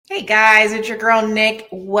Hey guys, it's your girl Nick.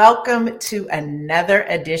 Welcome to another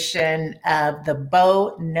edition of the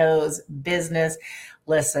Bo Knows Business.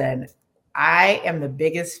 Listen, I am the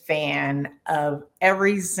biggest fan of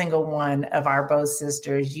every single one of our Bo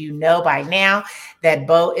sisters. You know by now that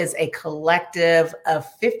Bo is a collective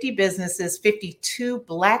of 50 businesses, 52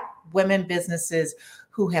 Black women businesses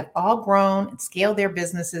who have all grown and scaled their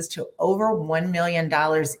businesses to over $1 million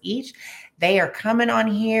each. They are coming on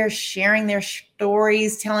here, sharing their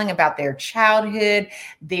stories, telling about their childhood,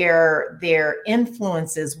 their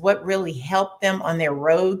influences, what really helped them on their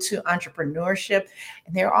road to entrepreneurship.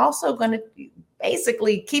 And they're also going to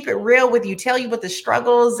basically keep it real with you, tell you what the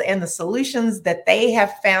struggles and the solutions that they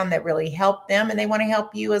have found that really help them, and they want to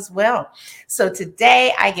help you as well. So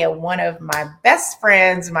today I get one of my best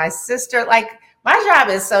friends, my sister. Like, my job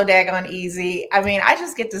is so daggone easy. I mean, I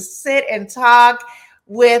just get to sit and talk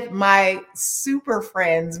with my super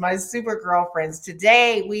friends, my super girlfriends.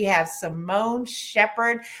 Today, we have Ciemone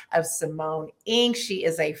Sheppard of Ciemone Inc. She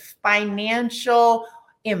is a financial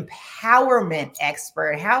empowerment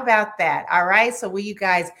expert. How about that? All right. So will you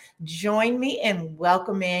guys join me in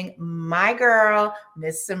welcoming my girl,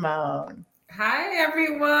 Miss Ciemone? Hi,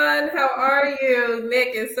 everyone. How are you? Nick,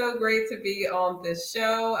 it's so great to be on this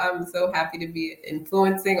show. I'm so happy to be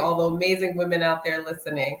influencing all the amazing women out there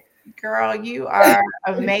listening. Girl, you are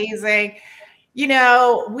amazing.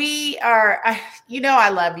 We are, I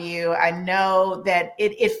love you. I know that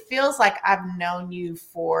it feels like I've known you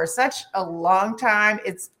for such a long time.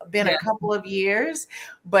 It's been a couple of years,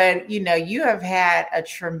 but you have had a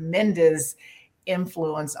tremendous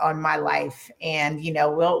influence on my life. And,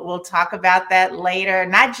 we'll talk about that later.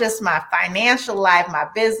 Not just my financial life, my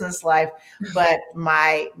business life, but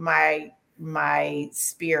my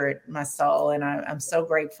spirit, my soul. And I'm so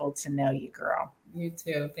grateful to know you, girl. You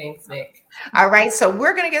too. Thanks, Nick. All right. So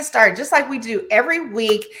we're going to get started just like we do every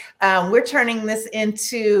week. We're turning this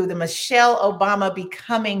into the Michelle Obama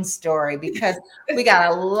becoming story because we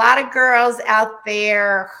got a lot of girls out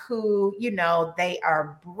there who, they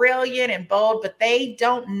are brilliant and bold, but they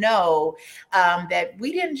don't know that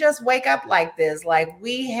we didn't just wake up like this. Like,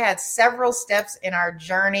 we had several steps in our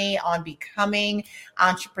journey on becoming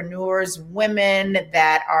entrepreneurs, women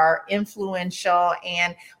that are influential.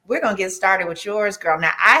 And we're going to get started with yours, girl.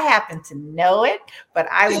 Now, I happen to know it, but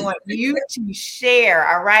I want you to share.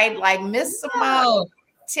 All right. Like, Miss Ciemone,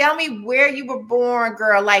 tell me where you were born,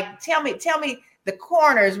 girl. Like, tell me the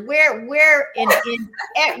corners, where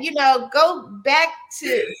go back to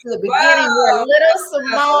the beginning. Where little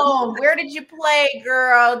Ciemone, where did you play,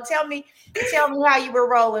 girl? Tell me how you were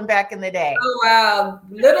rolling back in the day. Oh, wow.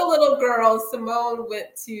 Little girl, Ciemone went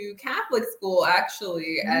to Catholic school,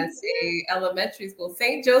 actually, as a elementary school,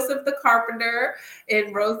 St. Joseph the Carpenter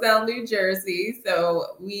in Roselle, New Jersey.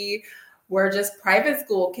 So we were just private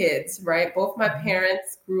school kids, right? Both my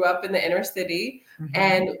parents grew up in the inner city,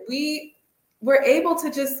 and we were able to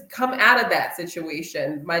just come out of that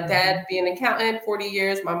situation. My dad being an accountant, 40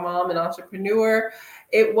 years, my mom an entrepreneur.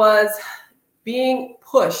 It was being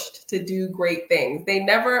pushed to do great things. They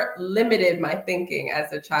never limited my thinking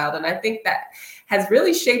as a child. And I think that has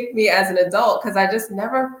really shaped me as an adult, because I just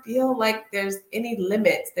never feel like there's any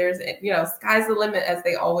limits. There's, sky's the limit, as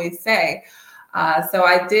they always say. So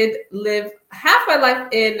I did live half my life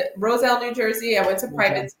in Roselle, New Jersey. I went to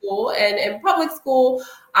private school, and in public school,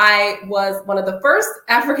 I was one of the first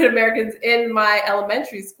African Americans in my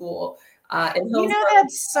elementary school.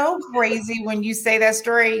 That's so crazy when you say that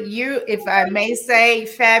story. You, if I may say,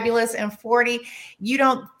 fabulous and 40,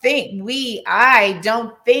 I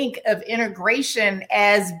don't think of integration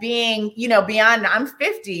as being, beyond, I'm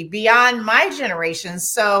 50, beyond my generation.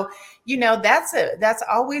 So, that's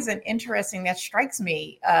always an interesting, that strikes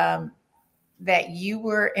me, that you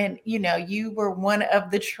were you were one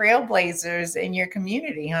of the trailblazers in your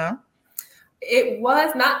community, huh? It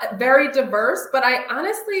was not very diverse, but I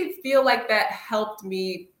honestly feel like that helped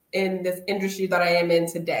me in this industry that I am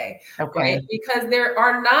in today, right? Because there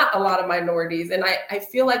are not a lot of minorities. And I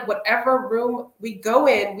feel like whatever room we go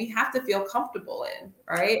in, we have to feel comfortable in,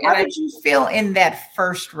 right? How did you feel in that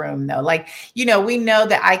first room, though? Like, we know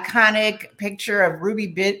the iconic picture of Ruby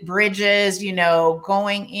Bridges,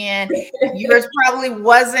 going in. Yours probably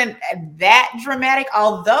wasn't that dramatic,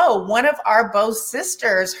 although one of our Bo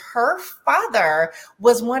sisters, her father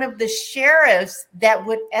was one of the sheriffs that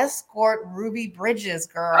would escort Ruby Bridges,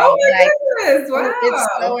 girl. Oh my goodness. Wow. It's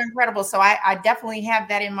so incredible. So I definitely have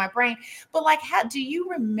that in my brain. But like, how do you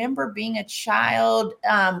remember being a child?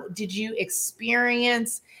 Did you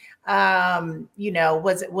experience,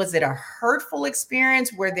 was it a hurtful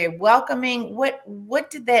experience? Were they welcoming? What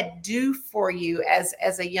did that do for you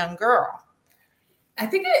as a young girl? I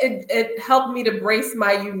think it helped me to brace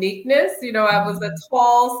my uniqueness. You know, I was a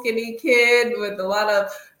tall, skinny kid with a lot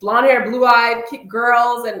of blonde hair, blue-eyed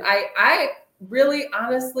girls. And I really,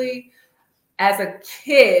 honestly, as a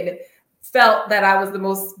kid, felt that I was the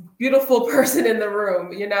most beautiful person in the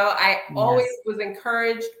room. You know, I always was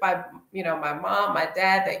encouraged by, you know, my mom, my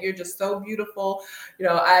dad, that you're just so beautiful. You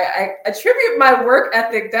know, I attribute my work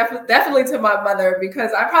ethic definitely to my mother,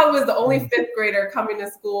 because I probably was the only fifth grader coming to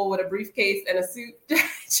school with a briefcase and a suit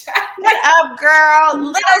jacket. What up, girl?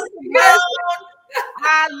 Little Simone.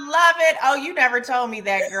 I love it. Oh, you never told me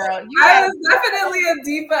that, girl. I was definitely a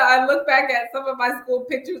diva. I look back at some of my school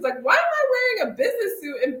pictures, like, why am I wearing a business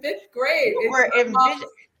suit in fifth grade?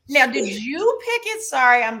 Now, did you pick it?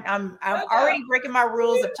 Sorry, I'm already breaking my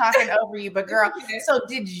rules of talking over you, but girl, so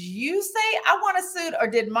did you say I want a suit, or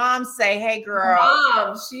did mom say, hey, girl?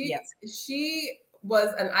 Mom, she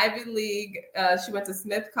was an Ivy League. She went to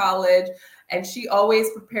Smith College, and she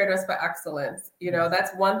always prepared us for excellence. You know,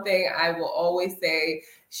 that's one thing I will always say.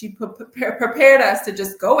 She prepared us to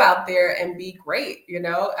just go out there and be great. You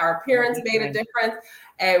know, our appearance made a difference.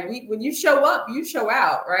 And when you show up, you show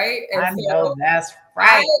out, right? And I know that's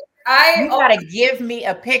right. You gotta give me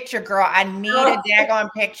a picture, girl. I need a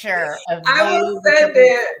daggone picture of you. I will send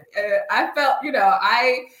it. I felt, you know,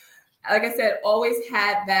 like I said, always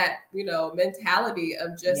had that, you know, mentality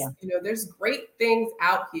of just, you know, there's great things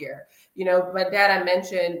out here. You know, my dad, I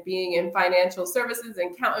mentioned being in financial services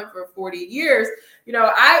and accounting for 40 years. You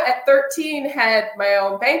know, I, at 13, had my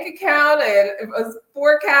own bank account and it was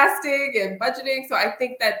forecasting and budgeting. So I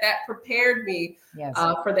think that prepared me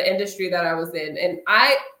for the industry that I was in. And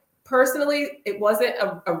personally, it wasn't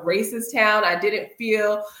a racist town. I didn't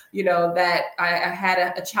feel, you know, that I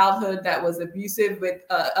had a childhood that was abusive with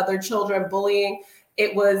other children, bullying.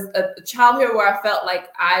 It was a childhood where I felt like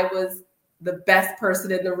I was the best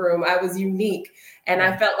person in the room. I was unique. And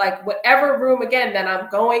I felt like whatever room, again, that I'm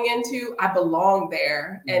going into, I belong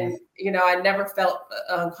there. And, you know, I never felt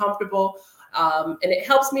uncomfortable. And it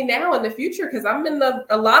helps me now in the future, because I'm in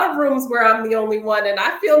a lot of rooms where I'm the only one and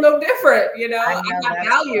I feel no different. You know, I have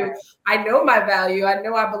value. Right. I know my value. I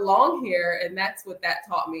know I belong here. And that's what that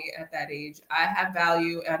taught me at that age. I have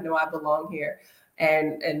value. I know I belong here.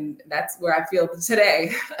 And that's where I feel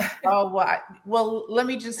today. Well, let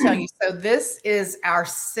me just tell you. So this is our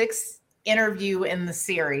 6th interview in the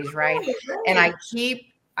series, right? And I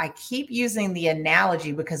keep using the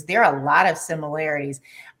analogy because there are a lot of similarities.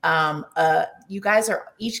 You guys are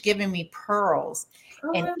each giving me pearls,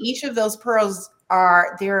 and each of those pearls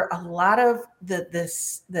there are a lot of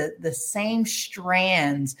the same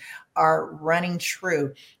strands are running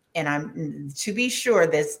true. And I'm to be sure,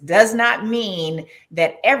 this does not mean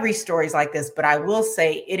that every story is like this, but I will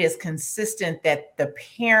say it is consistent that the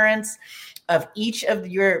parents of each of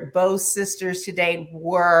your Beau sisters today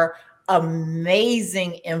were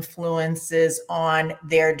amazing influences on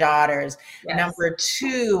their daughters. Number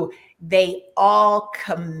 2, they all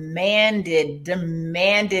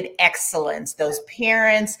demanded excellence. Those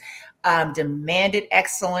parents demanded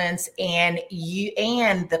excellence, and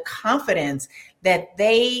the confidence that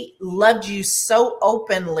they loved you so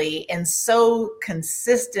openly and so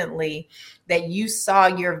consistently that you saw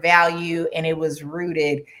your value, and it was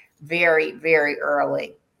rooted very, very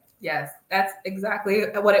early. Yes, that's exactly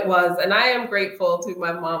what it was. And I am grateful to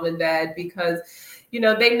my mom and dad, because, you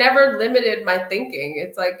know, they never limited my thinking.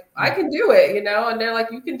 It's like, I can do it, you know, and they're like,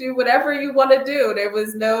 you can do whatever you want to do. There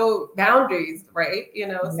was no boundaries, right? You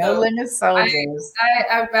know, no limit soldiers.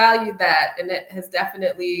 I value that. And it has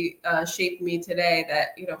definitely shaped me today that,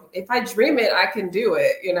 you know, if I dream it, I can do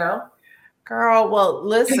it, you know? Girl, well,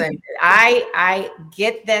 listen, I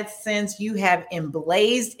get that sense. You have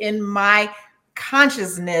emblazed in my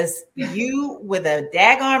consciousness you with a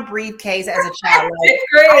daggone briefcase as a child.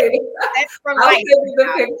 Great. That's for life. I'll send you the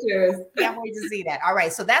pictures. Can't wait to see that. All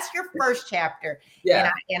right, so that's your first chapter.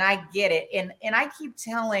 And I get it. And I keep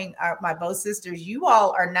telling my Beau sisters, you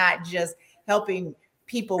all are not just helping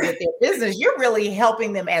people with their business. You're really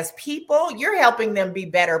helping them as people. You're helping them be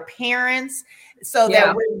better parents. So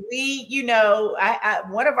that when we, you know,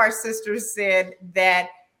 one of our sisters said that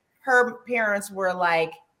her parents were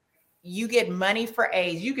like, you get money for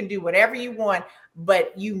A's. You can do whatever you want,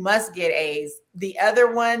 but you must get A's. The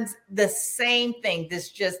other ones, the same thing.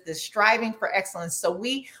 This striving for excellence. So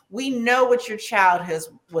we know what your childhood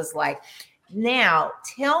was like. Now,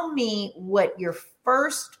 tell me what your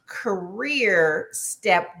first career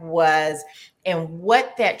step was and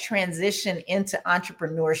what that transition into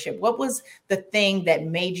entrepreneurship. What was the thing that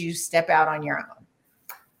made you step out on your own?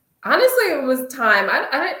 Honestly, it was time.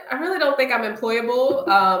 I really don't think I'm employable.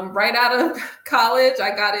 Right out of college,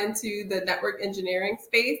 I got into the network engineering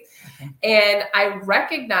space, and I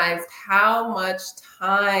recognized how much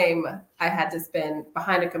time I had to spend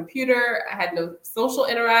behind a computer. I had no social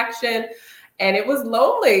interaction, and it was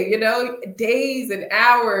lonely, days and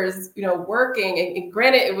hours, working. And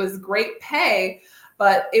granted, it was great pay,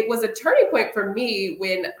 but it was a turning point for me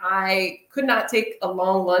when I could not take a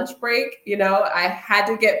long lunch break. I had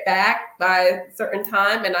to get back by a certain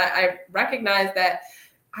time. And I recognized that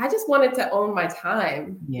I just wanted to own my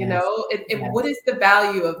time, Yes. and what is the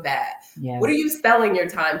value of that? Yes. What are you selling your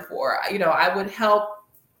time for? I would help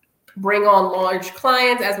bring on large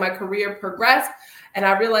clients as my career progressed. And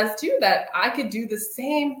I realized too that I could do the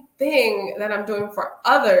same thing that I'm doing for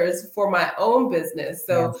others for my own business.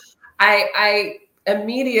 So I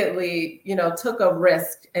immediately, took a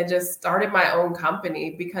risk and just started my own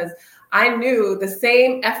company because I knew the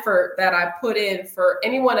same effort that I put in for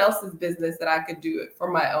anyone else's business that I could do it for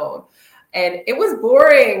my own. And it was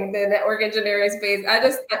boring, the network engineering space. I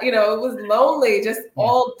just, it was lonely just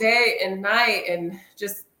all day and night and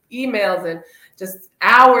just emails and just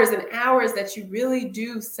hours and hours that you really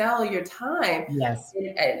do sell your time. Yes.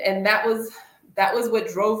 And that was what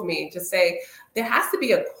drove me to say there has to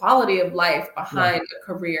be a quality of life behind a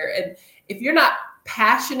career. And if you're not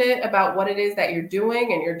passionate about what it is that you're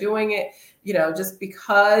doing and you're doing it, just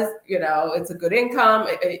because, it's a good income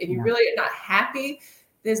and you really are not happy,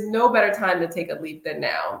 there's no better time to take a leap than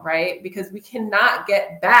now, right? Because we cannot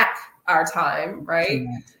get back our time, right?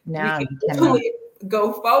 No, we can only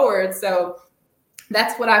go forward. So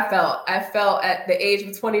that's what I felt. I felt at the age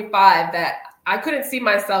of 25 that I couldn't see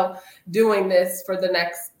myself doing this for the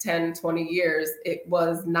next 10, 20 years. It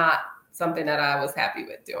was not something that I was happy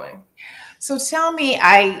with doing. So tell me,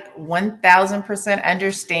 I 1000%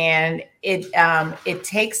 understand it. It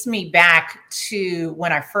takes me back to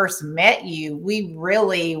when I first met you. We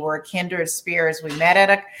really were kindred spirits. We met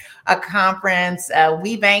at a conference, a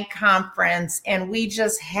WeBank conference, and we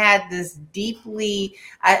just had this deeply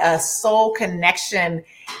a soul connection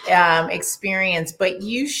experience. But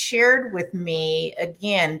you shared with me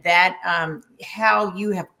again that how you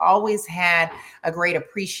have always had a great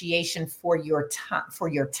appreciation for your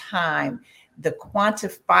time, the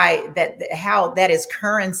quantify that, how that is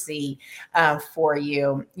currency for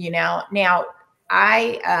you. Now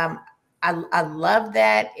I love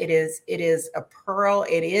that. It is a pearl.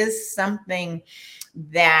 It is something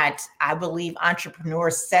that I believe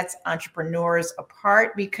sets entrepreneurs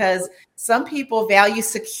apart, because some people value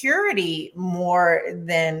security more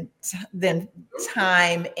than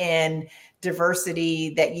time and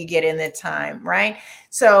diversity that you get in the time, right?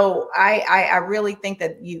 So I really think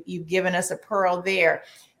that you've given us a pearl there.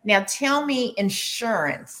 Now tell me,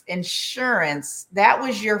 insurance, that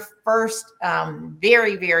was your first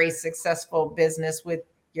very, very successful business with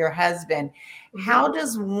your husband. How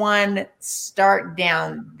does one start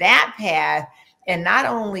down that path and not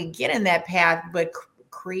only get in that path, but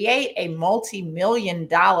create a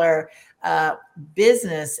multi-million-dollar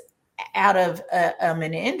business out of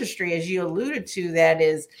an industry, as you alluded to, that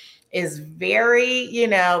is very,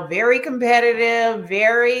 very competitive,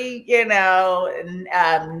 very,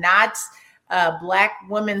 not Black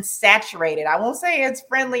women saturated. I won't say it's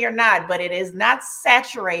friendly or not, but it is not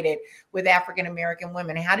saturated with African American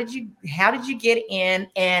women. How did you get in,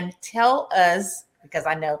 and tell us, because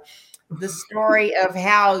I know the story of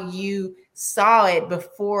how you saw it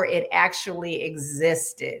before it actually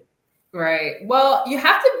existed. Right. Well, you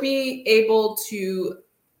have to be able to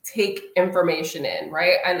take information in,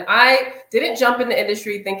 right? And I didn't jump in the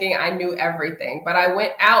industry thinking I knew everything, but I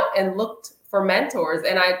went out and looked for mentors,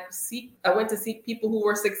 and I went to seek people who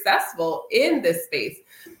were successful in this space.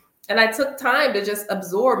 And I took time to just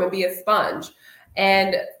absorb and be a sponge.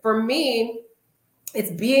 And for me,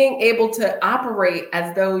 it's being able to operate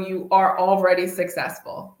as though you are already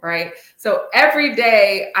successful, right? So every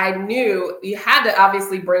day I knew you had to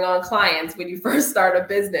obviously bring on clients when you first start a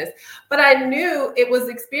business, but I knew it was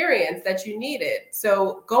experience that you needed.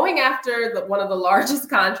 So going after one of the largest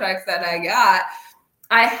contracts that I got,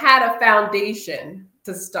 I had a foundation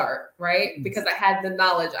to start, right? Because I had the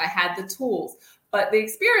knowledge, I had the tools. But the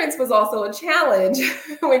experience was also a challenge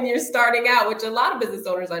when you're starting out, which a lot of business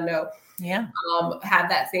owners I know have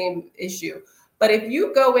that same issue. But if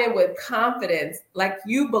you go in with confidence, like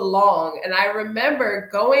you belong, and I remember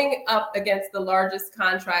going up against the largest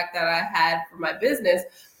contract that I had for my business,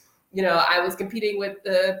 I was competing with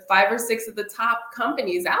the 5 or 6 of the top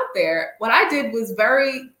companies out there. What I did was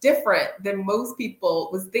very different than most people,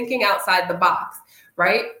 was thinking outside the box,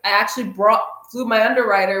 right? I actually flew my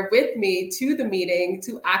underwriter with me to the meeting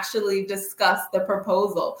to actually discuss the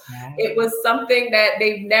proposal. Right. It was something that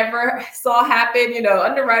they never saw happen. You know,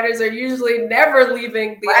 underwriters are usually never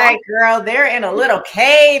leaving the right, office. girl. They're in a little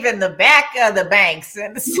cave in the back of the banks.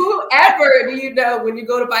 Whoever do you know when you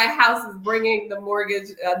go to buy a house is bringing the mortgage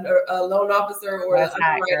loan officer or That's the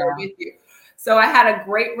underwriter with you. So I had a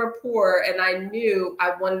great rapport, and I knew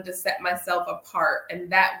I wanted to set myself apart. And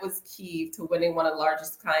that was key to winning one of the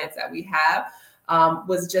largest clients that we have,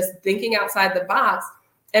 was just thinking outside the box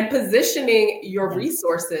and positioning your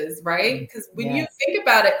resources, right? Because when you think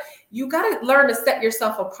about it, you got to learn to set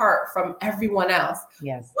yourself apart from everyone else.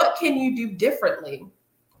 Yes. What can you do differently?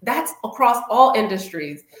 That's across all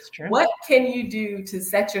industries. That's true. What can you do to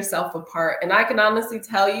set yourself apart? And I can honestly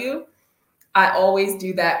tell you, I always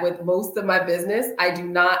do that with most of my business. I do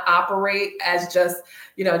not operate as just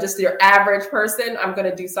your average person. I'm going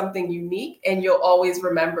to do something unique, and you'll always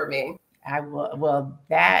remember me. I will. Well,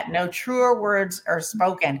 no truer words are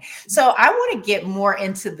spoken. So I want to get more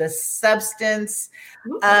into the substance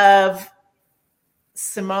of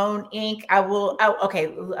Ciemone Inc.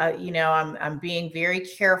 I'm being very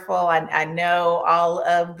careful. I know all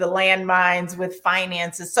of the landmines with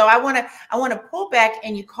finances. So I want to pull back,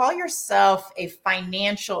 and you call yourself a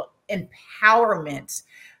financial empowerment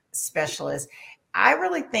specialist. I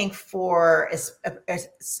really think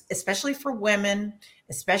especially for women,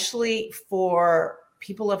 especially for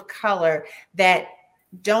people of color that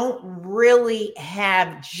don't really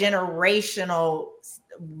have generational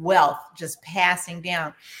wealth just passing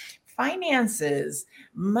down, finances,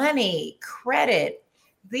 money, credit,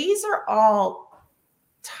 these are all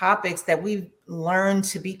topics that we've learned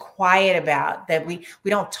to be quiet about, that we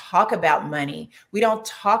don't talk about money. We don't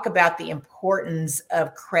talk about the importance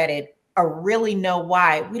of credit or really know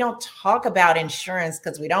why. We don't talk about insurance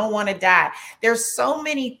because we don't want to die. There's so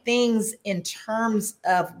many things in terms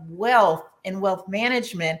of wealth and wealth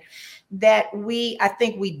management that I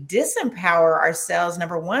think we disempower ourselves,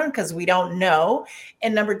 number one, because we don't know.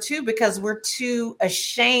 And number two, because we're too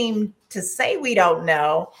ashamed to say we don't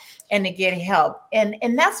know and to get help. And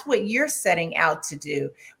that's what you're setting out to do.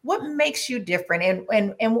 What makes you different?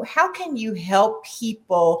 And how can you help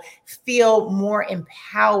people feel more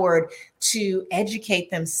empowered to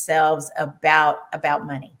educate themselves about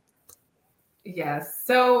money? Yes.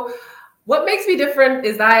 So what makes me different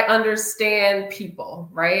is I understand people,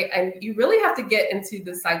 right? And you really have to get into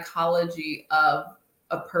the psychology of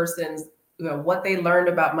a person's, what they learned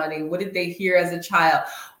about money. What did they hear as a child?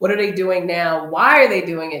 What are they doing now? Why are they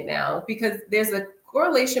doing it now? Because there's a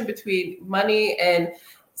correlation between money, and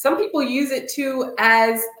some people use it too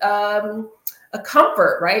as a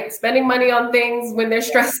comfort, right? Spending money on things when they're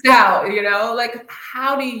stressed out, like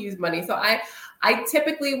how do you use money? So I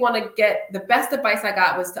typically want to get, the best advice I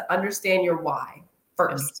got was to understand your why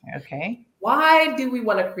first. Okay. Why do we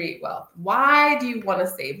want to create wealth? Why do you want to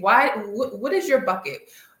save? What is your bucket?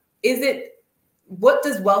 What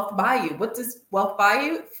does wealth buy you? What does wealth buy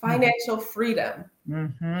you? Financial freedom.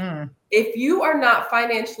 Mm-hmm. If you are not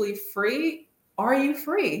financially free, are you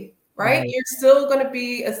free? Right? You're still going to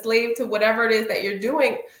be a slave to whatever it is that you're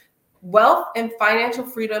doing. Wealth and financial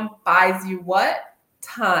freedom buys you what?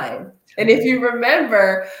 Time. And if you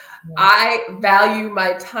remember, I value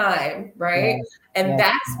my time, right?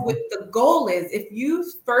 That's what the goal is. If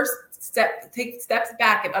you first take steps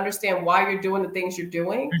back and understand why you're doing the things you're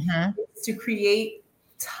doing, it's to create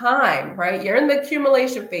time, right? You're in the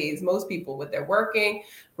accumulation phase, most people, with their working,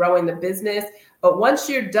 growing the business. But once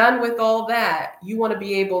you're done with all that, you want to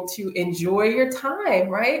be able to enjoy your time,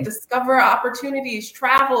 right? Discover opportunities,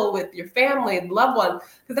 travel with your family and loved ones,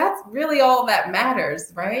 because that's really all that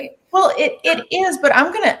matters, right? Well, it is, but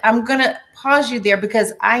I'm gonna pause you there,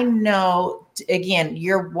 because I know, again,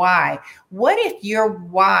 your why. What if your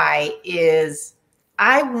why is,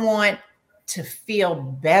 I want to feel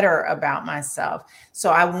better about myself,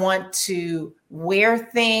 so I want to wear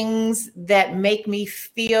things that make me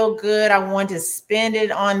feel good. I want to spend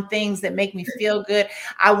it on things that make me feel good.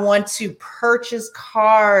 I want to purchase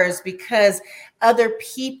cars because other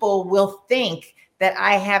people will think that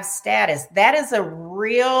I have status. That is a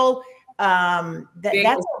real, that's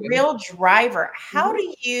a real driver. How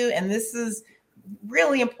do you, and this is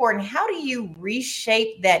really important, how do you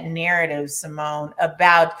reshape that narrative, Ciemone,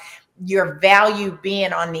 about your value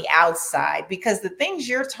being on the outside? Because the things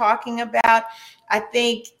you're talking about, I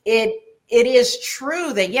think it is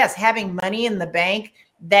true that, yes, having money in the bank,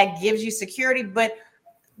 that gives you security, but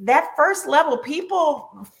that first level,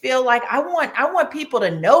 people feel like, I want people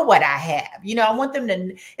to know what I have. I want them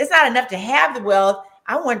to, it's not enough to have the wealth.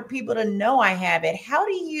 I want people to know I have it. How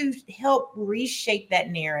do you help reshape that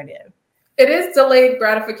narrative? It is delayed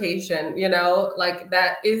gratification, like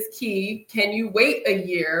that is key. Can you wait a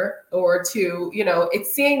year or two?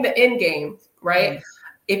 It's seeing the end game, right? Yes.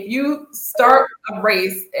 If you start a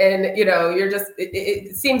race and, you're just,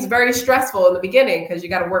 it seems very stressful in the beginning because you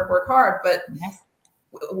got to work hard. But Yes.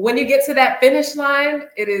 when you get to that finish line,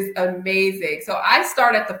 it is amazing. So I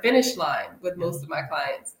start at the finish line with most of my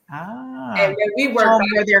clients. And when we work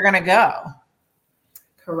where they're going to go.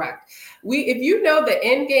 Correct. If you know the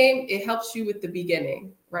end game, it helps you with the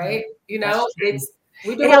beginning, right? It helps you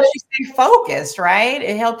stay focused, right?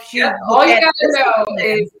 It helps you. Yeah, all you got to know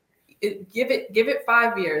is give it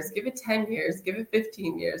 5 years, give it 10 years, give it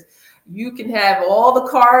 15 years. You can have all the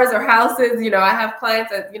cars or houses. I have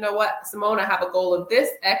clients that, what, Ciemone, I have a goal of this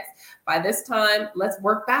X by this time. Let's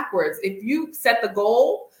work backwards. If you set the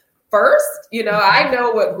goal first, I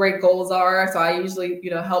know what great goals are. So I usually,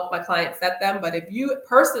 help my clients set them. But if you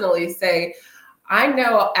personally say, I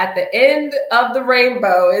know at the end of the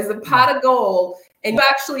rainbow is a pot of gold, and you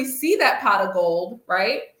actually see that pot of gold,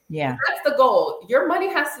 right? Yeah. That's the goal. Your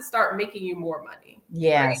money has to start making you more money.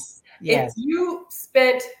 Yes. Right? Yes. If you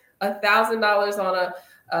spent $1,000 on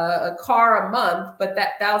a car a month, but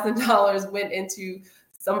that $1,000 went into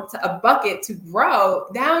a bucket to grow,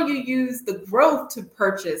 now you use the growth to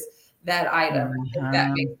purchase that item, if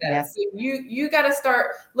that makes sense. Yes. So you got to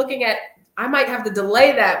start looking at, I might have to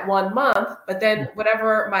delay that 1 month, but then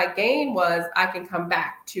whatever my gain was, I can come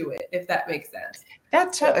back to it, if that makes sense.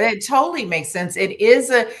 It totally makes sense.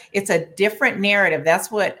 It's a different narrative. That's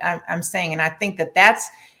what I'm saying. And I think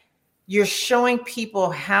you're showing people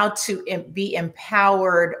how to be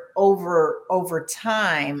empowered over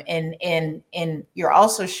time, and you're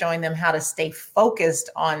also showing them how to stay focused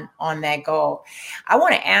on that goal. I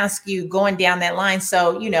want to ask you, going down that line.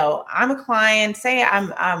 So, I'm a client. Say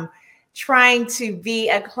I'm trying to be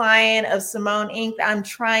a client of Ciemone Inc. I'm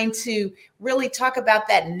trying to really talk about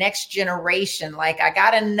that next generation. Like, I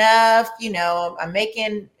got enough. I'm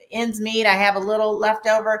making ends meet. I have a little left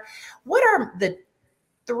over. What are the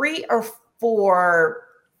 3 or 4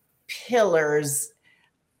 pillars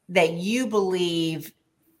that you believe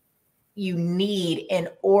you need in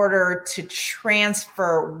order to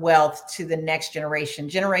transfer wealth to the next generation?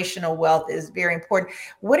 Generational wealth is very important.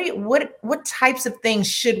 What types of things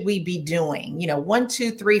should we be doing? 1,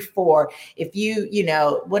 2, 3, 4.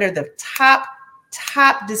 If what are the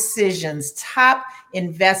top decisions, top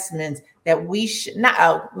investments that we should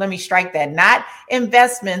not, let me strike that, not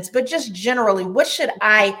investments, but just generally, what should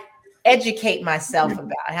I educate myself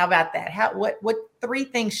about? How about that? What 3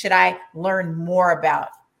 things should I learn more about?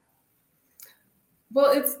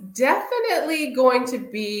 Well, it's definitely going to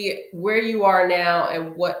be where you are now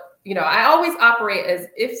and what, I always operate as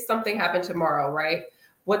if something happened tomorrow, right?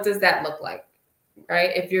 What does that look like,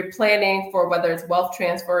 right? If you're planning for whether it's wealth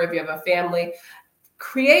transfer, if you have a family,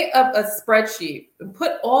 create a spreadsheet and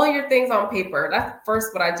put all your things on paper. That's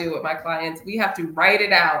first what I do with my clients. We have to write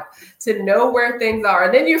it out to know where things are.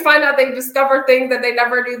 And then you find out they discover things that they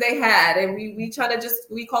never knew they had. And we try to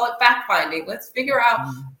we call it fact finding. Let's figure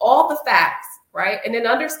out all the facts, right? And then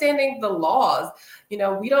understanding the laws. We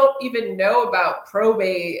don't even know about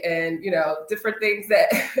probate and, different things that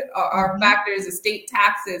are factors, estate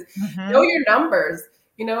taxes. Know your numbers.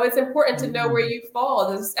 It's important to know where you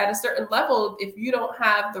fall. At a certain level, if you don't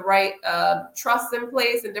have the right trusts in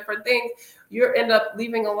place and different things, you end up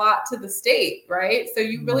leaving a lot to the state, right? So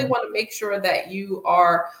you really want to make sure that you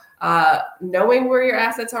are knowing where your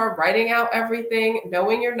assets are, writing out everything,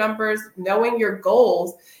 knowing your numbers, knowing your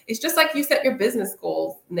goals. It's just like you set your business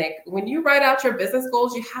goals, Nick. When you write out your business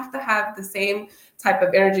goals, you have to have the same type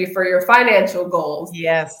of energy for your financial goals.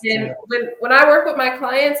 Yes. And when I work with my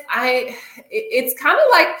clients, it's kind of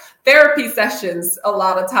like therapy sessions a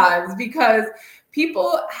lot of times, because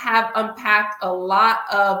people have unpacked a lot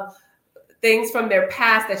of things from their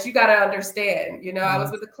past that you got to understand. I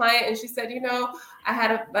was with a client and she said, I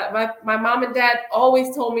had my mom and dad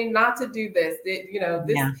always told me not to do this. They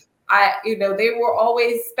were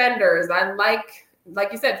always spenders. I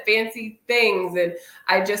like you said, fancy things. And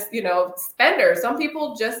I just, spenders. Some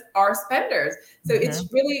people just are spenders. So it's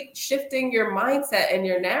really shifting your mindset and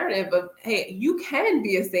your narrative of, hey, you can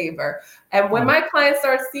be a saver. And when my clients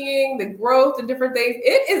start seeing the growth and different things,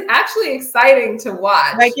 it is actually exciting to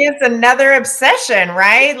watch. Like, it's another obsession,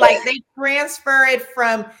 right? Like, they transfer it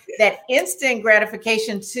from that instant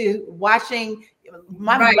gratification to watching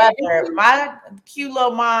my mother, my cute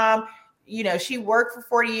little mom. She worked for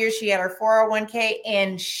 40 years. She had her 401k,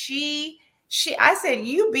 and I said,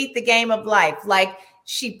 you beat the game of life. Like,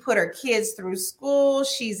 She put her kids through school.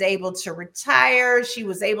 She's able to retire. She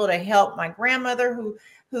was able to help my grandmother who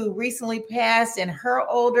recently passed in her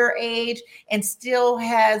older age and still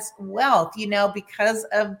has wealth, because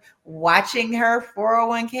of watching her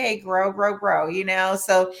 401k grow.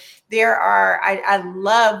 So I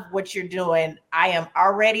love what you're doing. I am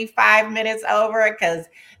already 5 minutes over because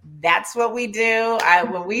that's what we do.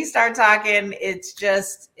 When we start talking, it's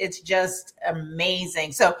just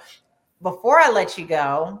amazing. So before I let you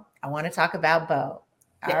go, I want to talk about Bo.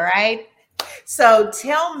 All right. So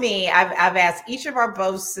tell me, I've asked each of our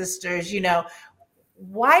Bo sisters,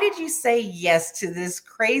 why did you say yes to this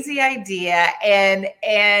crazy idea,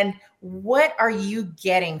 and what are you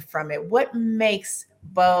getting from it? What makes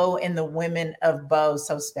Bo and the women of Bo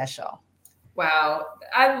so special? Wow.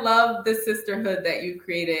 I love the sisterhood that you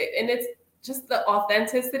created. And it's just the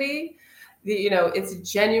authenticity, it's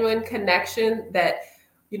genuine connection that,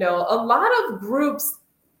 a lot of groups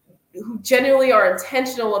who genuinely are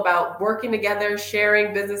intentional about working together,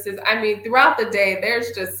 sharing businesses. I mean, throughout the day,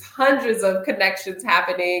 there's just hundreds of connections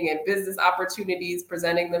happening and business opportunities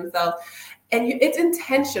presenting themselves. And it's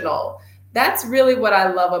intentional. That's really what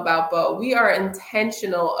I love about Bo. We are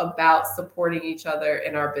intentional about supporting each other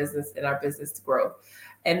in our business growth.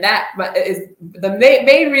 And that is the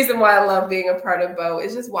main reason why I love being a part of Bo,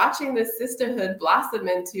 is just watching this sisterhood blossom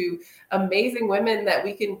into amazing women that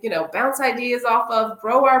we can, bounce ideas off of,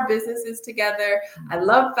 grow our businesses together. I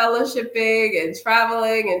love fellowshipping and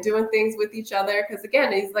traveling and doing things with each other. Because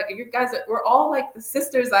again, it's like, you guys, we're all like the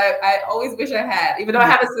sisters I always wish I had, even though I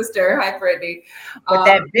have a sister. Hi, Brittany. But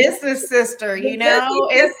that business sister,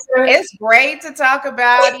 it's great to talk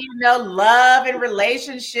about, love and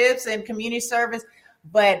relationships and community service.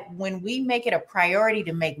 But when we make it a priority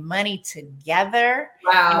to make money together,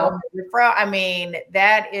 wow, I mean,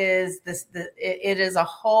 that is it is a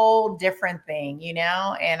whole different thing,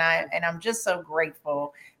 and I'm just so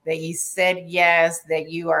grateful that you said yes, that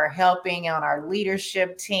you are helping on our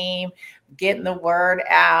leadership team, getting the word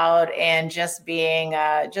out, and just being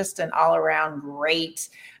just an all around great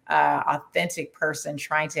authentic person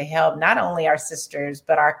trying to help not only our sisters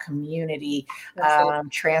but our community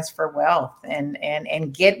transfer wealth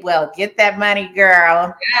and get wealth. Get that money,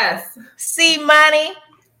 girl. Yes. See money.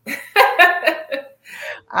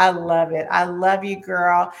 I love it. I love you,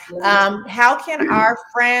 girl. How can our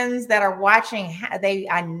friends that are watching,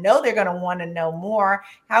 I know they're going to want to know more.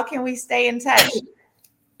 How can we stay in touch?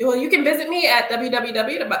 Well, you can visit me at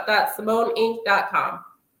www.ciemoneinc.com.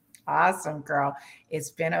 Awesome, girl.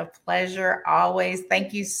 It's been a pleasure always.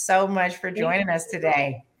 Thank you so much for joining us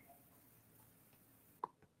today.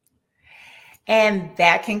 And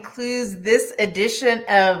that concludes this edition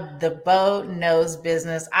of the Bo Knows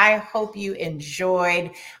Business. I hope you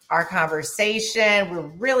enjoyed our conversation. We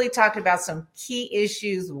really talked about some key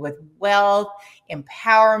issues with wealth,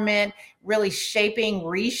 empowerment, really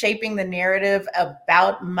reshaping the narrative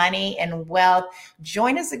about money and wealth.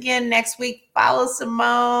 Join us again next week. Follow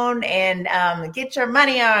Ciemone and get your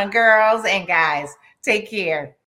money on, girls and guys. Take care.